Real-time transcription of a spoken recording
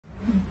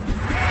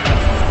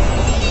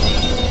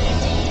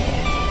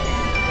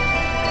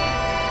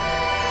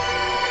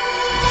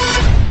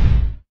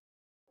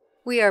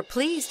We are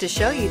pleased to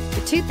show you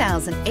the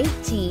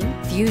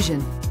 2018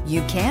 Fusion.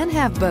 You can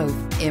have both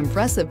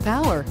impressive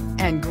power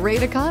and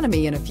great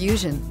economy in a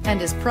Fusion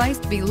and is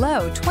priced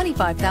below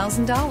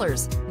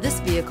 $25,000. This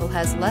vehicle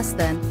has less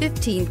than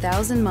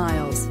 15,000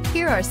 miles.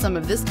 Here are some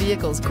of this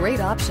vehicle's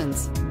great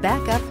options: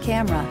 backup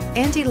camera,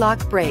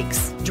 anti-lock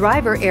brakes,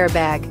 driver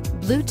airbag,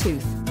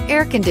 Bluetooth,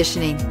 air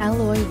conditioning,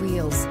 alloy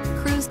wheels,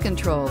 cruise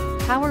control,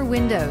 power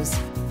windows,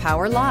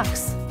 power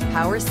locks,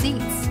 power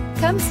seats.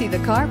 Come see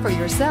the car for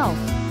yourself.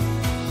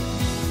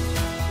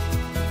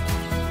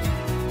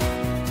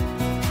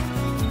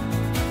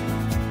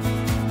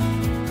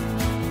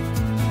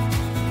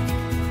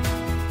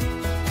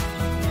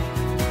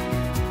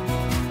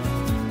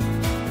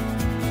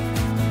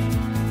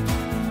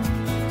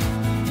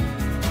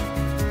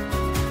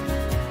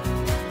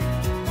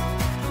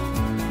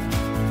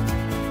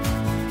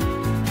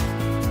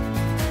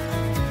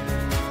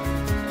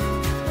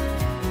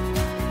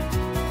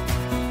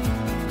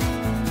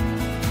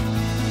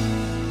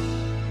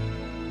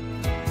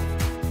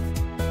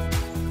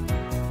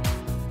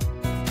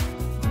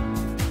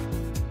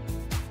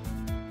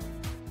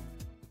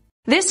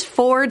 This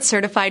Ford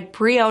certified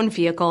pre-owned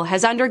vehicle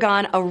has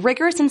undergone a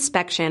rigorous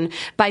inspection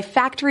by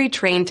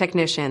factory-trained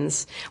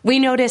technicians. We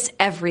notice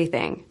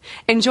everything.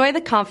 Enjoy the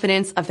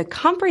confidence of the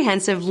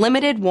comprehensive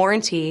limited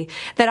warranty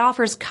that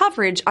offers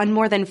coverage on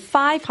more than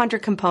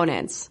 500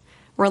 components.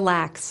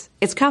 Relax,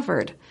 it's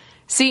covered.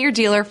 See your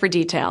dealer for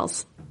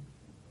details.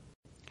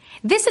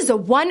 This is a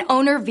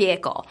one-owner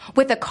vehicle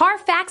with a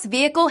CARFAX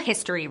Vehicle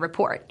History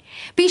Report.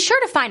 Be sure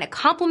to find a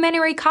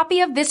complimentary copy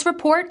of this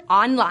report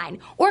online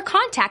or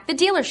contact the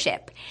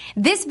dealership.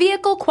 This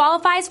vehicle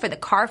qualifies for the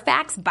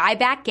CARFAX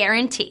Buyback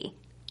Guarantee.